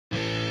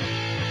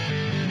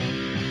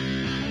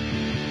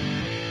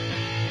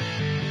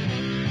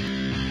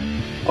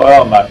Hi,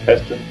 I'm Mark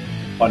Paston.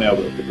 I now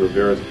work at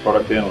Rivera as a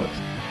product analyst.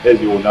 As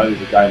you all know,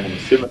 there's a game on the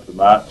 7th of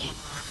March.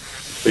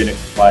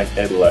 Phoenix playing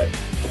Adelaide.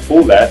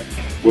 Before that,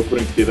 we're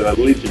putting together a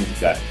Legends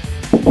game.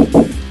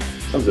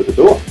 Someone's at the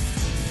door.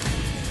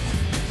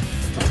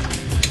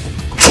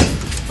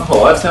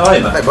 Oh, lads, how are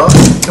you, mate? Hey, Mark.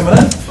 Coming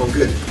in? I'm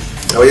good.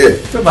 How are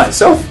you? Good, mate.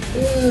 Yourself?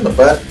 Yeah, not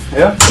bad.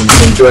 Yeah?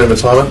 I'm enjoying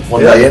retirement.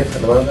 One day in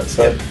at the moment,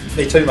 so Yeah.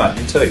 Me too, mate.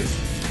 Me too.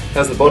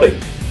 How's the body?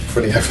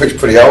 pretty average,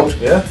 pretty old.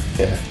 Yeah?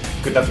 Yeah.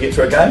 Good enough to get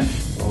through a game?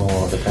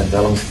 Oh, it depends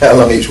how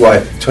long each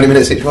way. 20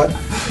 minutes each way?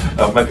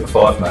 I'll make it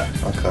 5, mate.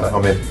 Okay,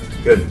 I'm in.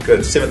 Good,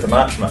 good. 7th of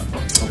March, mate.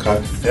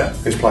 Okay. Yeah?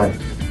 Who's playing?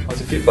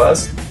 There's a few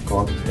players. Go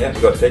on. Yeah,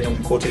 we've got Daniel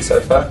Corti so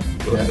far.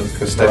 Yeah,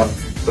 good start.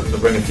 Looking to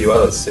bring a few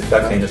others. Sit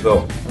back in as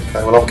well.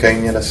 Okay, well I'm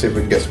keen, yeah, let's see if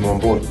we can get some more on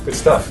board. Good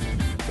stuff.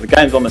 The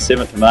game's on the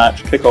 7th of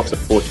March, kick-off's at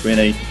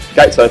 4:20,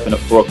 gates open at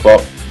 4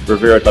 o'clock.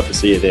 Rivera, I'd love to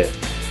see you there.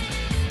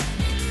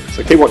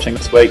 So keep watching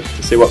this week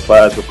to see what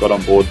players we've got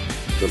on board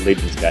for the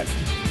Legends game.